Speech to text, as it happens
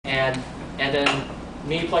and then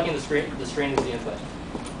me plugging the string is the input,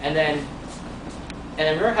 and then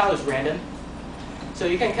remember how it's random. So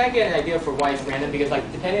you can kind of get an idea for why it's random, because like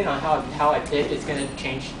depending on how I pick, it's going to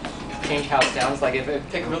change how it sounds. Like if I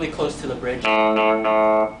pick really close to the bridge,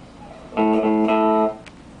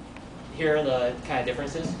 here are the kind of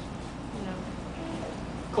differences. No.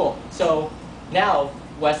 Cool. So now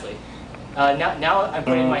Wesley, now I'm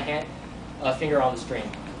putting my finger on the string.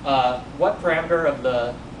 What parameter of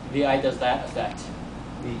the VI does that affect?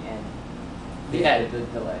 The N. The N. The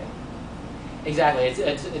delay. Exactly.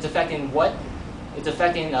 It's affecting what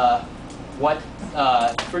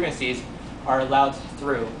frequencies are allowed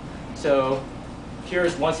through. So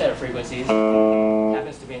here's one set of frequencies,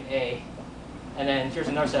 happens to be an A, and then here's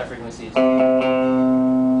another set of frequencies,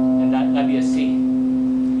 and that'd be a C.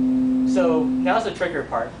 So now's the trigger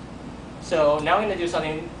part. So now I'm going to do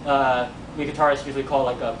something we guitarists usually call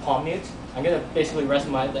like a palm mute. I'm going to basically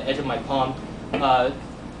rest the edge of my palm on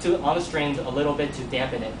the strings a little bit to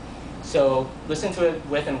dampen it. So listen to it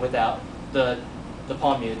with and without the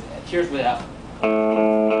palm mute. Here's without.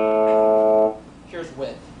 Here's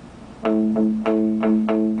with.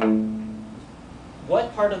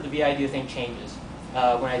 What part of the VI do you think changes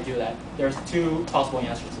when I do that? There's two possible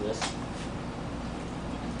answers to this.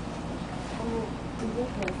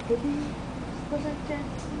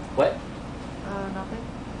 What? Nothing.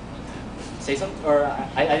 Say something, or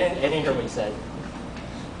I didn't hear what you said.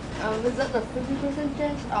 Is that the 50%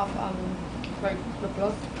 chance of like the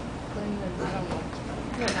plus thing? I don't know.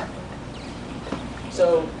 Yeah,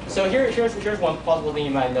 So here's one possible thing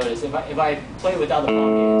you might notice. If I play without the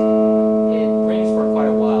palm mute, it rings for quite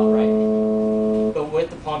a while, right? But with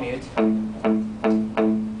the palm mute,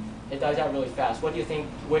 it dies out really fast. What do you think?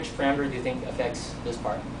 Which parameter do you think affects this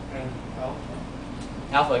part? Alpha.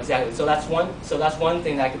 Alpha, exactly. So that's one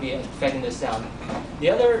thing that could be affecting this sound. The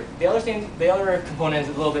other component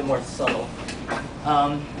is a little bit more subtle.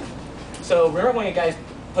 So remember when you guys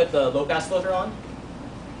put the low pass filter on?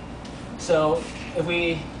 So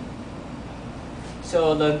the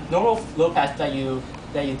normal low pass that you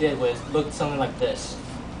did looked something like this.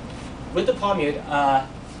 With the palm mute,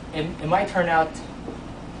 it might turn out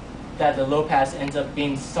that the low pass ends up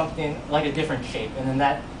being something like a different shape, and then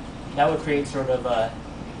that would create sort of a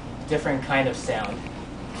different kind of sound.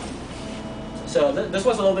 So this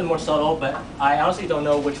one's a little bit more subtle, but I honestly don't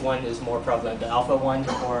know which one is more prevalent, the alpha one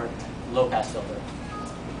or low pass filter.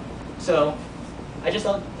 So I just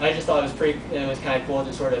thought it was kind of cool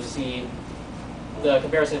to sort of see the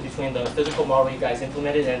comparison between the physical model you guys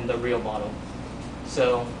implemented and the real model.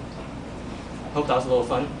 So I hope that was a little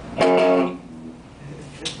fun.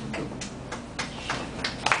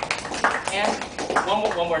 And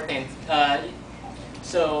one more thing.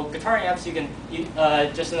 So guitar amps,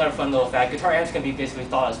 just another fun little fact. Guitar amps can be basically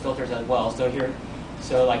thought as filters as well. So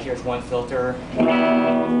here's one filter,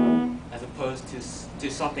 as opposed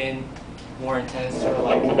to something more intense, sort of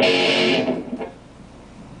like.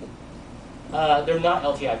 They're not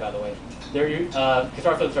LTI, by the way.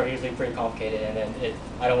 Guitar filters are usually pretty complicated, and then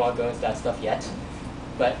I don't want to go into that stuff yet.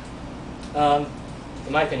 But in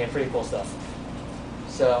my opinion, pretty cool stuff.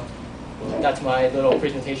 So that's my little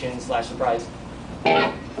presentation / surprise.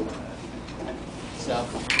 So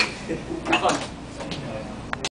have fun.